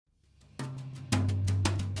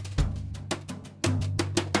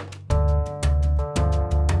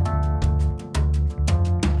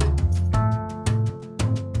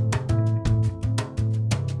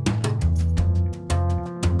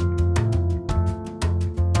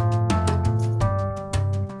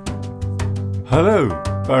Hello,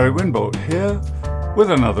 Barry Winbolt here with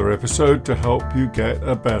another episode to help you get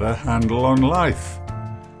a better handle on life.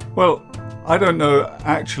 Well, I don't know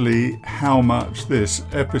actually how much this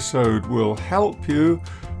episode will help you,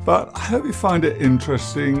 but I hope you find it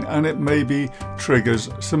interesting and it maybe triggers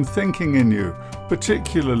some thinking in you,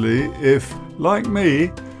 particularly if, like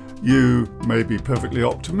me, you may be perfectly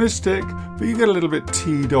optimistic, but you get a little bit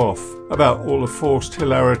teed off about all the forced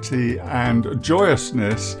hilarity and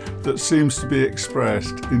joyousness that seems to be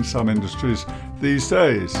expressed in some industries these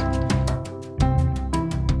days.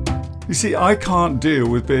 You see, I can't deal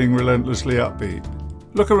with being relentlessly upbeat.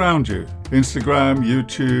 Look around you. Instagram,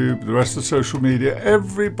 YouTube, the rest of social media,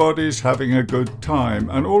 everybody's having a good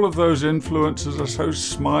time, and all of those influencers are so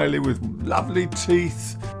smiley with lovely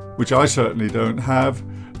teeth, which I certainly don't have.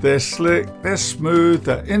 They're slick, they're smooth,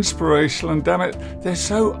 they're inspirational, and damn it, they're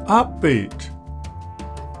so upbeat.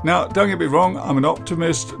 Now, don't get me wrong, I'm an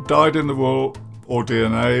optimist, dyed in the wool, or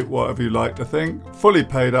DNA, whatever you like to think, fully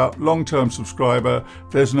paid up, long-term subscriber.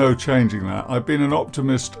 There's no changing that. I've been an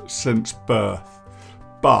optimist since birth.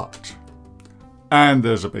 And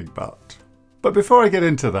there's a big but. But before I get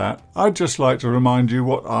into that, I'd just like to remind you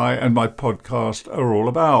what I and my podcast are all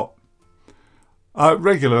about.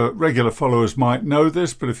 Regular followers might know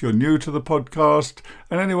this, but if you're new to the podcast,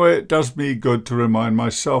 and anyway, it does me good to remind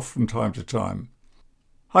myself from time to time.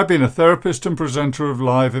 I've been a therapist and presenter of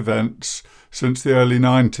live events since the early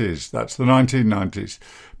 90s, that's the 1990s.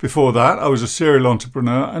 Before that, I was a serial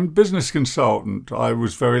entrepreneur and business consultant. I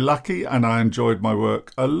was very lucky and I enjoyed my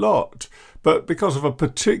work a lot, but because of a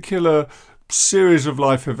particular series of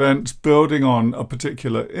life events building on a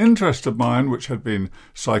particular interest of mine, which had been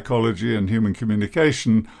psychology and human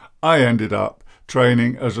communication, I ended up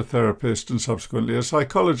training as a therapist and subsequently a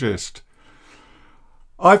psychologist.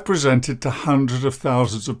 I've presented to hundreds of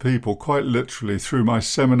thousands of people, quite literally, through my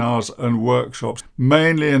seminars and workshops,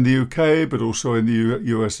 mainly in the UK, but also in the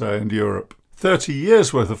USA and Europe. 30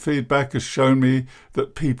 years worth of feedback has shown me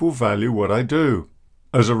that people value what I do.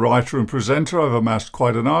 As a writer and presenter, I've amassed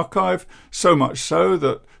quite an archive, so much so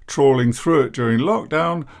that trawling through it during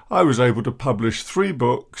lockdown, I was able to publish 3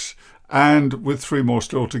 books, and with 3 more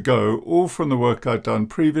still to go, all from the work I'd done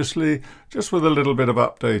previously, just with a little bit of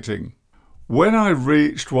updating. When I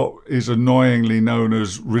reached what is annoyingly known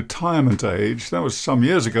as retirement age, that was some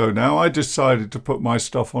years ago now, I decided to put my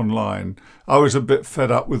stuff online. I was a bit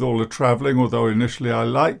fed up with all the travelling, although initially I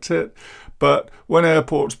liked it. But when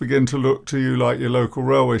airports begin to look to you like your local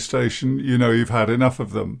railway station, you know you've had enough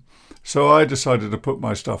of them. So I decided to put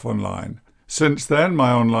my stuff online. Since then,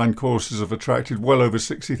 my online courses have attracted well over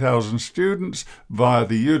 60,000 students via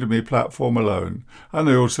the Udemy platform alone, and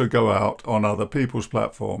they also go out on other people's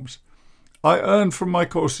platforms. I earn from my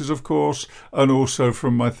courses, of course, and also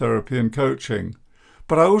from my therapy and coaching.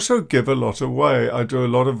 But I also give a lot away. I do a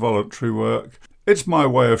lot of voluntary work. It's my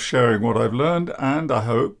way of sharing what I've learned and, I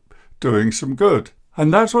hope, doing some good.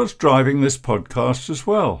 And that's what's driving this podcast as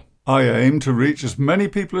well. I aim to reach as many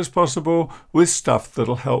people as possible with stuff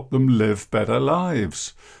that'll help them live better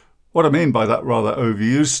lives. What I mean by that rather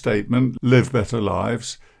overused statement, live better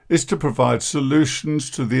lives, is to provide solutions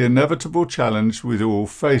to the inevitable challenge we all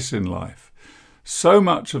face in life. So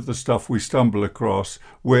much of the stuff we stumble across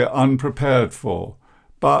we're unprepared for,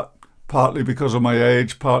 but partly because of my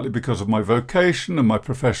age, partly because of my vocation and my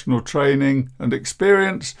professional training and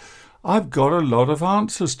experience, I've got a lot of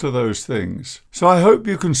answers to those things. So I hope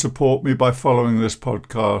you can support me by following this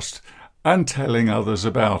podcast and telling others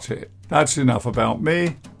about it. That's enough about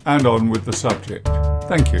me, and on with the subject.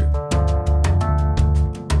 Thank you.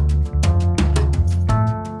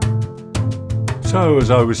 So, as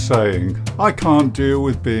I was saying, I can't deal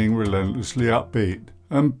with being relentlessly upbeat.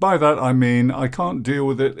 And by that I mean I can't deal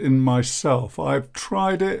with it in myself. I've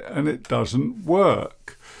tried it and it doesn't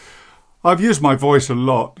work. I've used my voice a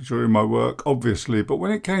lot during my work, obviously, but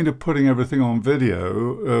when it came to putting everything on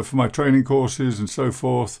video for my training courses and so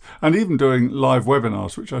forth, and even doing live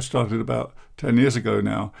webinars, which I started about 10 years ago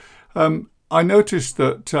now, I noticed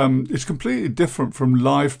that it's completely different from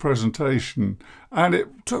live presentation, and it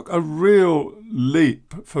took a real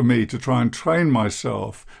leap for me to try and train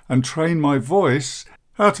myself and train my voice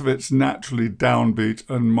out of its naturally downbeat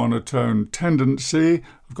and monotone tendency.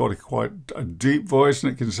 I've got quite a deep voice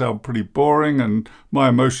and it can sound pretty boring, and my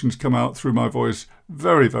emotions come out through my voice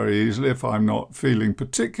very, very easily if I'm not feeling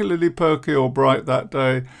particularly perky or bright that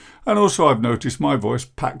day. And also I've noticed my voice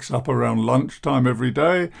packs up around lunchtime every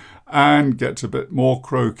day and gets a bit more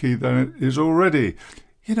croaky than it is already.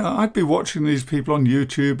 You know, I'd be watching these people on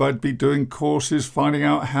YouTube, I'd be doing courses, finding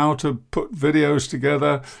out how to put videos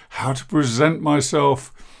together, how to present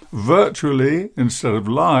myself, virtually instead of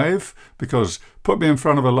live, because put me in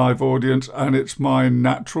front of a live audience and it's my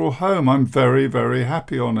natural home. I'm very, very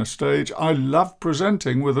happy on a stage. I love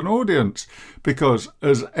presenting with an audience because,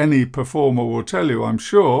 as any performer will tell you, I'm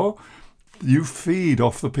sure, you feed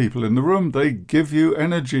off the people in the room. They give you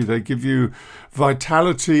energy, they give you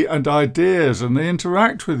vitality and ideas, and they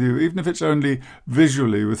interact with you, even if it's only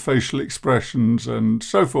visually with facial expressions and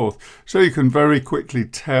so forth. So you can very quickly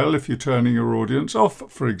tell if you're turning your audience off,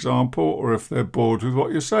 for example, or if they're bored with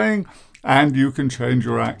what you're saying, and you can change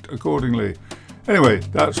your act accordingly. Anyway,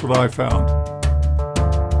 that's what I found.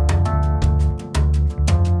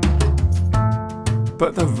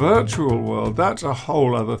 But the virtual world, that's a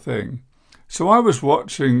whole other thing. So I was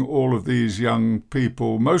watching all of these young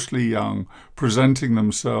people, mostly young, presenting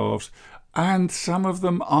themselves, and some of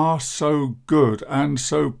them are so good and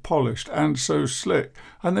so polished and so slick.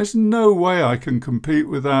 And there's no way I can compete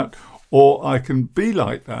with that, or I can be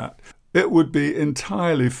like that. It would be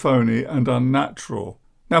entirely phony and unnatural.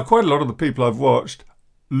 Now, quite a lot of the people I've watched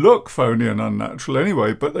look phony and unnatural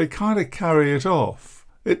anyway, but they kind of carry it off.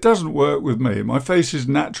 It doesn't work with me. My face is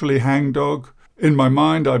naturally hangdog. In my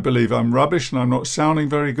mind, I believe I'm rubbish and I'm not sounding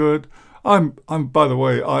very good. By the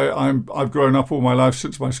way, I've grown up all my life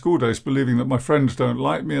since my school days believing that my friends don't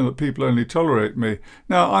like me and that people only tolerate me.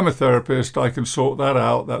 Now, I'm a therapist. I can sort that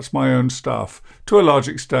out. That's my own stuff. To a large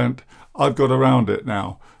extent, I've got around it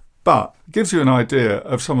now. But it gives you an idea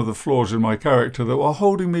of some of the flaws in my character that were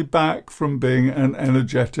holding me back from being an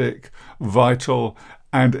energetic, vital,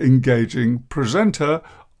 and engaging presenter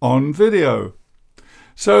on video.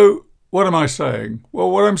 So, what am I saying?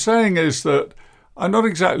 Well, what I'm saying is that I'm not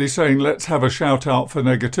exactly saying let's have a shout out for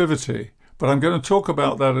negativity, but I'm going to talk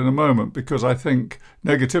about that in a moment because I think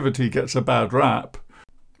negativity gets a bad rap.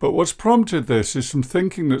 But what's prompted this is some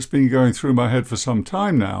thinking that's been going through my head for some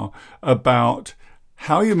time now about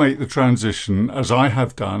how you make the transition, as I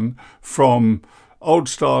have done, from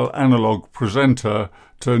old-style analog presenter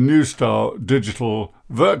to new-style digital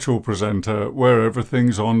virtual presenter where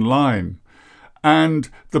everything's online, and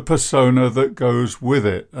the persona that goes with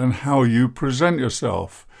it and how you present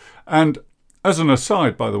yourself. And as an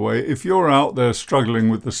aside, by the way, if you're out there struggling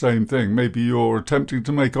with the same thing, maybe you're attempting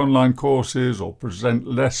to make online courses or present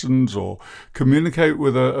lessons or communicate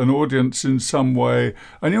with an audience in some way,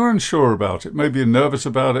 and you're unsure about it, maybe you're nervous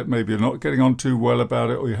about it, maybe you're not getting on too well about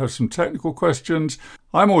it, or you have some technical questions,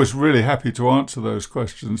 I'm always really happy to answer those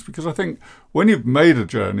questions because I think when you've made a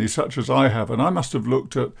journey such as I have, and I must have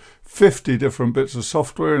looked at 50 different bits of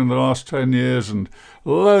software in the last 10 years and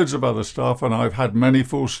loads of other stuff, and I've had many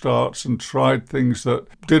false starts and tried things that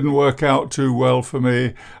didn't work out too well for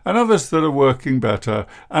me and others that are working better.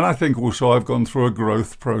 And I think also I've gone through a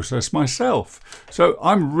growth process myself. So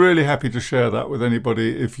I'm really happy to share that with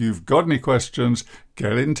anybody. If you've got any questions,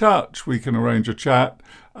 get in touch. We can arrange a chat.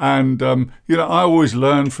 And, I always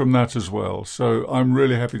learn from that as well. So I'm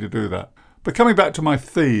really happy to do that. But coming back to my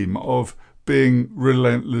theme of being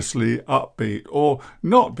relentlessly upbeat or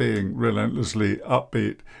not being relentlessly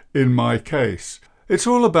upbeat in my case, it's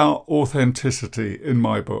all about authenticity in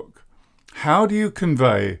my book. How do you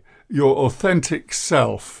convey your authentic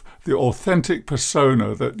self, the authentic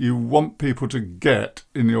persona that you want people to get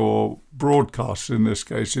in your broadcast, in this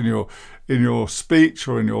case, in your speech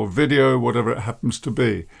or in your video, whatever it happens to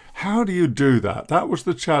be? How do you do that? That was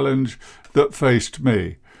the challenge that faced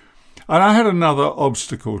me. And I had another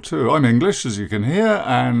obstacle too. I'm English, as you can hear,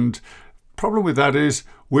 and the problem with that is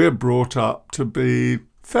we're brought up to be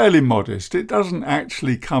fairly modest. It doesn't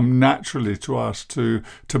actually come naturally to us to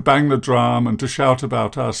bang the drum and to shout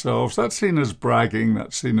about ourselves. That's seen as bragging,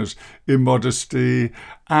 that's seen as immodesty,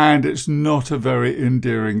 and it's not a very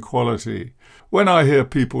endearing quality. When I hear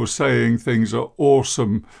people saying things are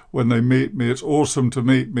awesome when they meet me, it's awesome to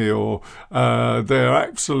meet me, or they're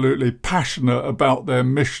absolutely passionate about their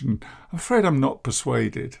mission, I'm afraid I'm not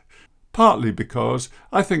persuaded. Partly because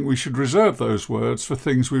I think we should reserve those words for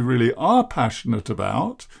things we really are passionate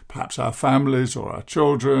about, perhaps our families or our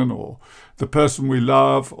children or the person we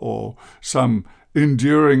love or some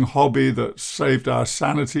enduring hobby that saved our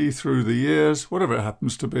sanity through the years, whatever it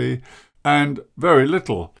happens to be. And very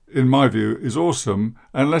little, in my view, is awesome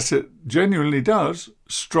unless it genuinely does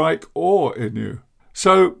strike awe in you.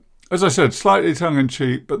 So, as I said, slightly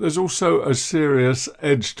tongue-in-cheek, but there's also a serious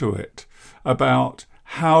edge to it about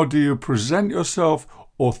how do you present yourself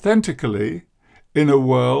authentically in a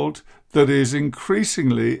world that is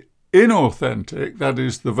increasingly inauthentic, that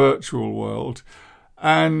is the virtual world.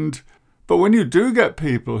 But when you do get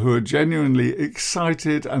people who are genuinely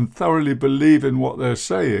excited and thoroughly believe in what they're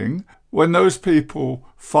saying, when those people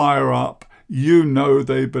fire up, you know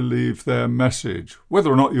they believe their message.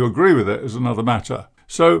 Whether or not you agree with it is another matter.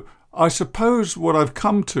 So I suppose what I've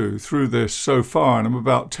come to through this so far, and I'm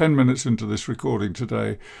about 10 minutes into this recording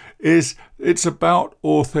today, is it's about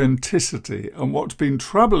authenticity. And what's been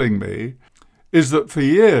troubling me is that for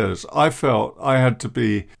years I felt I had to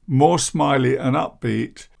be more smiley and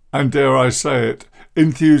upbeat, and dare I say it,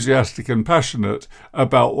 enthusiastic and passionate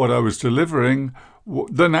about what I was delivering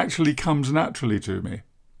than actually comes naturally to me.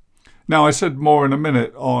 Now, I said more in a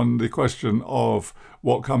minute on the question of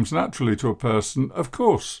what comes naturally to a person. Of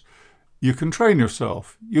course, you can train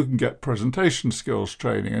yourself. You can get presentation skills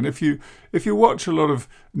training. And if you watch a lot of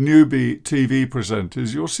newbie TV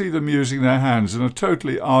presenters, you'll see them using their hands in a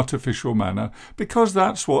totally artificial manner because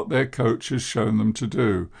that's what their coach has shown them to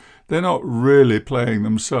do. They're not really playing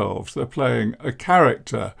themselves. They're playing a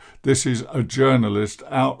character. This is a journalist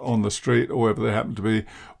out on the street or wherever they happen to be,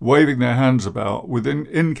 waving their hands about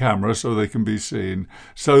in camera so they can be seen,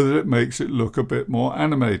 so that it makes it look a bit more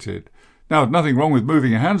animated. Now, nothing wrong with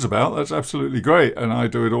moving your hands about. That's absolutely great, and I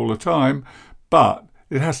do it all the time. But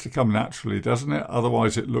it has to come naturally, doesn't it?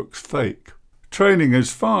 Otherwise, it looks fake. Training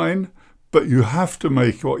is fine, but you have to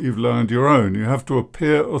make what you've learned your own. You have to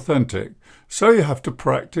appear authentic. So you have to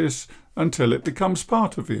practice until it becomes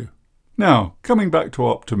part of you. Now, coming back to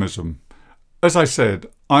optimism. As I said,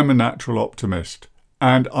 I'm a natural optimist,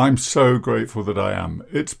 and I'm so grateful that I am.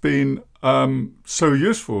 It's been so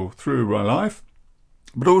useful through my life,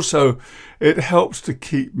 but also it helps to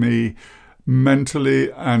keep me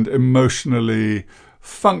mentally and emotionally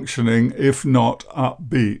functioning, if not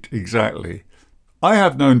upbeat exactly. I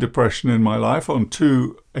have known depression in my life on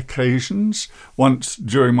 2 occasions, once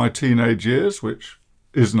during my teenage years, which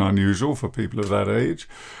isn't unusual for people of that age,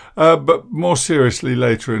 but more seriously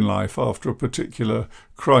later in life after a particular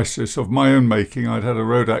crisis of my own making. I'd had a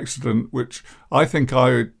road accident, which I think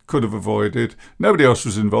I could have avoided. Nobody else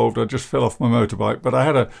was involved. I just fell off my motorbike, but I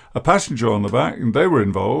had a passenger on the back and they were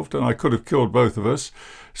involved, and I could have killed both of us.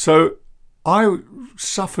 So I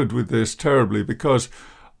suffered with this terribly because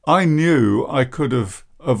I knew I could have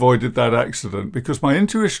avoided that accident because my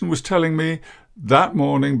intuition was telling me that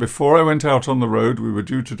morning before I went out on the road, we were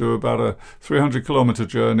due to do about a 300-kilometre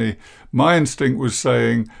journey, my instinct was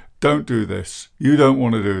saying, don't do this. You don't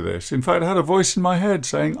want to do this. In fact, I had a voice in my head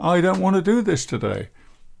saying, I don't want to do this today.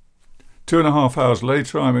 2.5 hours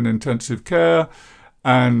later, I'm in intensive care,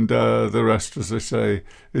 and the rest, as they say,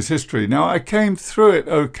 is history. Now, I came through it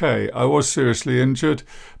okay. I was seriously injured,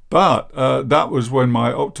 but that was when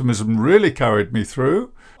my optimism really carried me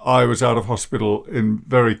through. I was out of hospital in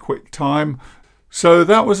very quick time. So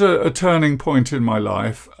that was a turning point in my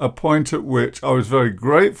life, a point at which I was very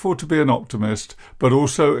grateful to be an optimist, but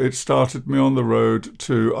also it started me on the road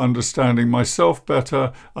to understanding myself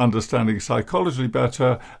better, understanding psychology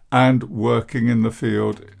better, and working in the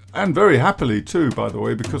field. And very happily too, by the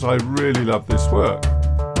way, because I really love this work.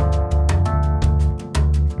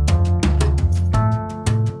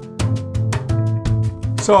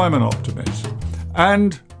 So I'm an optimist.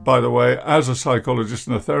 And, by the way, as a psychologist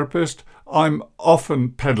and a therapist, I'm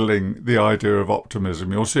often peddling the idea of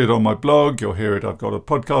optimism. You'll see it on my blog, you'll hear it. I've got a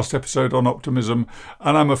podcast episode on optimism,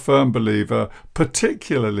 and I'm a firm believer,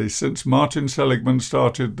 particularly since Martin Seligman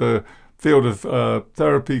started the field of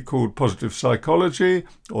therapy called positive psychology,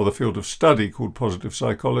 or the field of study called positive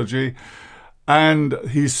psychology. And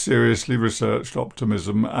he's seriously researched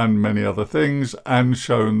optimism and many other things and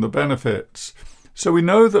shown the benefits. So we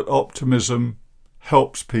know that optimism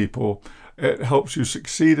helps people. It helps you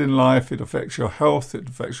succeed in life. It affects your health. It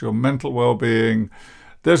affects your mental well-being.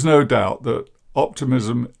 There's no doubt that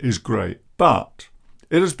optimism is great, but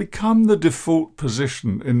it has become the default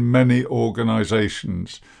position in many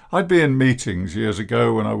organisations. I'd be in meetings years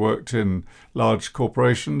ago when I worked in large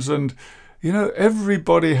corporations, and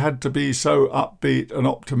everybody had to be so upbeat and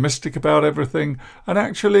optimistic about everything. And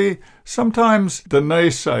actually, sometimes the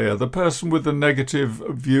naysayer, the person with the negative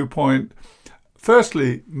viewpoint,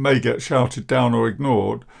 firstly, may get shouted down or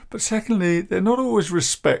ignored, but secondly, they're not always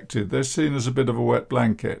respected. They're seen as a bit of a wet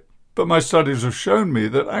blanket. But my studies have shown me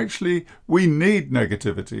that actually we need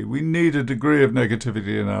negativity. We need a degree of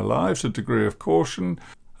negativity in our lives, a degree of caution.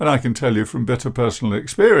 And I can tell you from bitter personal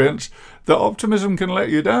experience that optimism can let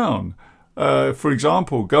you down. For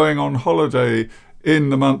example, going on holiday in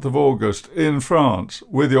the month of August in France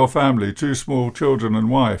with your family, 2 small children and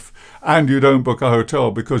wife, and you don't book a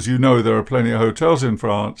hotel because you know there are plenty of hotels in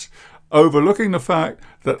France, overlooking the fact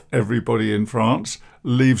that everybody in France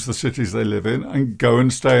leaves the cities they live in and go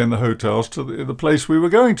and stay in the hotels to the place we were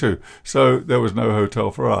going to. So there was no hotel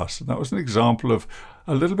for us. And that was an example of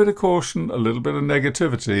a little bit of caution, a little bit of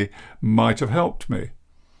negativity might have helped me.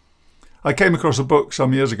 I came across a book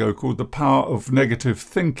some years ago called The Power of Negative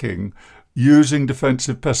Thinking, Using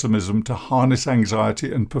Defensive Pessimism to Harness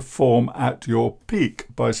Anxiety and Perform at Your Peak,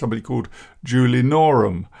 by somebody called Julie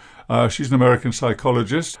Norham. She's an American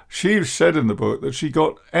psychologist. She said in the book that she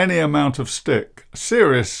got any amount of stick,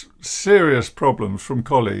 serious problems from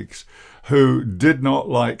colleagues who did not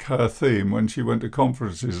like her theme when she went to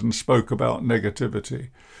conferences and spoke about negativity.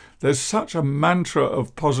 There's such a mantra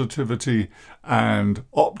of positivity and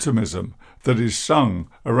optimism that is sung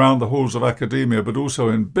around the halls of academia, but also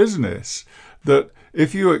in business, that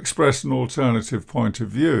if you express an alternative point of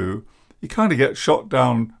view, you kind of get shot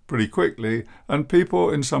down pretty quickly, and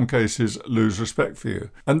people in some cases lose respect for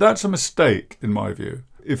you. And that's a mistake, in my view.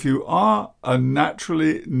 If you are a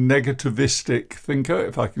naturally negativistic thinker,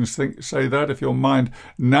 if I can say that, if your mind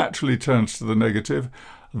naturally turns to the negative,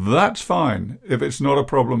 that's fine if it's not a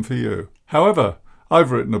problem for you. However,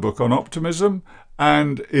 I've written a book on optimism,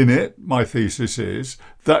 and in it, my thesis is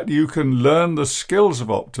that you can learn the skills of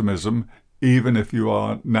optimism even if you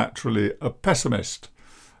are naturally a pessimist.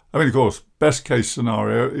 I mean, of course, best case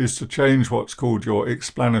scenario is to change what's called your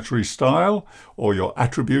explanatory style or your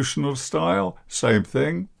attributional style. Same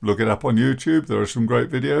thing. Look it up on YouTube. There are some great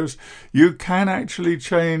videos. You can actually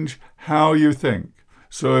change how you think.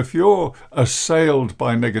 So if you're assailed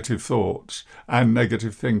by negative thoughts and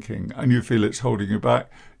negative thinking and you feel it's holding you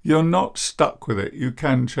back, you're not stuck with it. You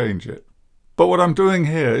can change it. But what I'm doing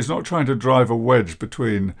here is not trying to drive a wedge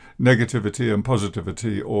between negativity and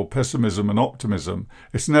positivity or pessimism and optimism.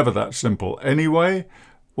 It's never that simple anyway.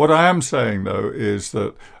 What I am saying, though, is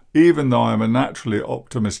that even though I'm a naturally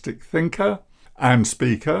optimistic thinker and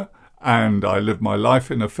speaker, and I live my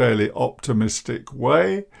life in a fairly optimistic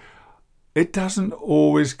way, it doesn't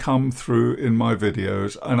always come through in my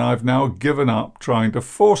videos, and I've now given up trying to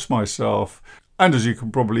force myself. And as you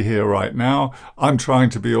can probably hear right now, I'm trying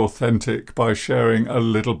to be authentic by sharing a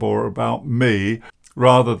little more about me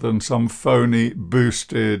rather than some phony,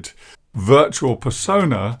 boosted, virtual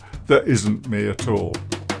persona that isn't me at all.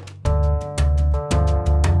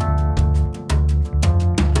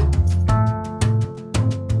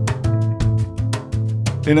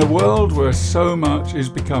 In a world where so much is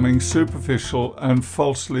becoming superficial and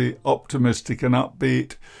falsely optimistic and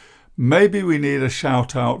upbeat, maybe we need a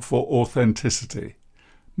shout out for authenticity.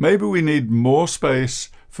 Maybe we need more space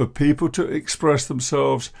for people to express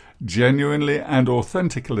themselves genuinely and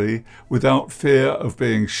authentically without fear of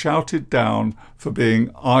being shouted down for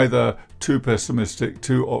being either too pessimistic,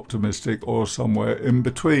 too optimistic, or somewhere in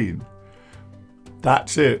between.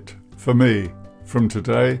 That's it for me from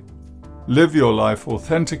today. Live your life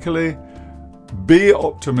authentically. Be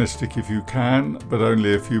optimistic if you can, but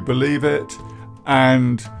only if you believe it.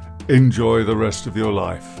 And enjoy the rest of your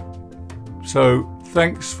life. So,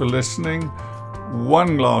 thanks for listening.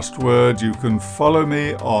 One last word, you can follow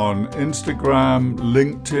me on Instagram,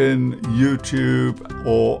 LinkedIn, YouTube,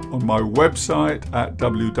 or on my website at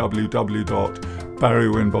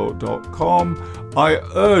www.barrywinbolt.com. I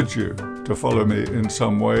urge you to follow me in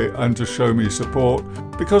some way and to show me support,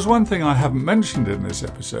 because one thing I haven't mentioned in this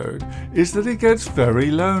episode is that it gets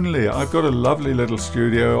very lonely. I've got a lovely little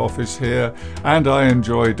studio office here and I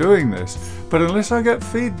enjoy doing this, but unless I get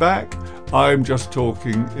feedback, I'm just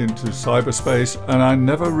talking into cyberspace and I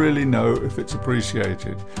never really know if it's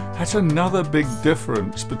appreciated. That's another big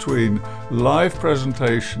difference between live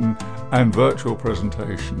presentation and virtual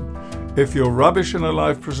presentation. If you're rubbish in a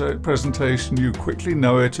live presentation, you quickly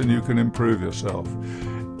know it and you can improve yourself.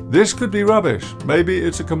 This could be rubbish. Maybe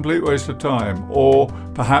it's a complete waste of time, or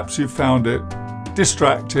perhaps you found it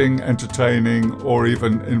distracting, entertaining, or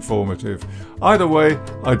even informative. Either way,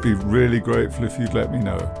 I'd be really grateful if you'd let me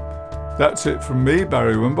know. That's it from me,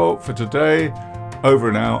 Barry Winbolt, for today. Over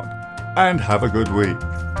and out, and have a good week.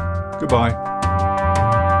 Goodbye.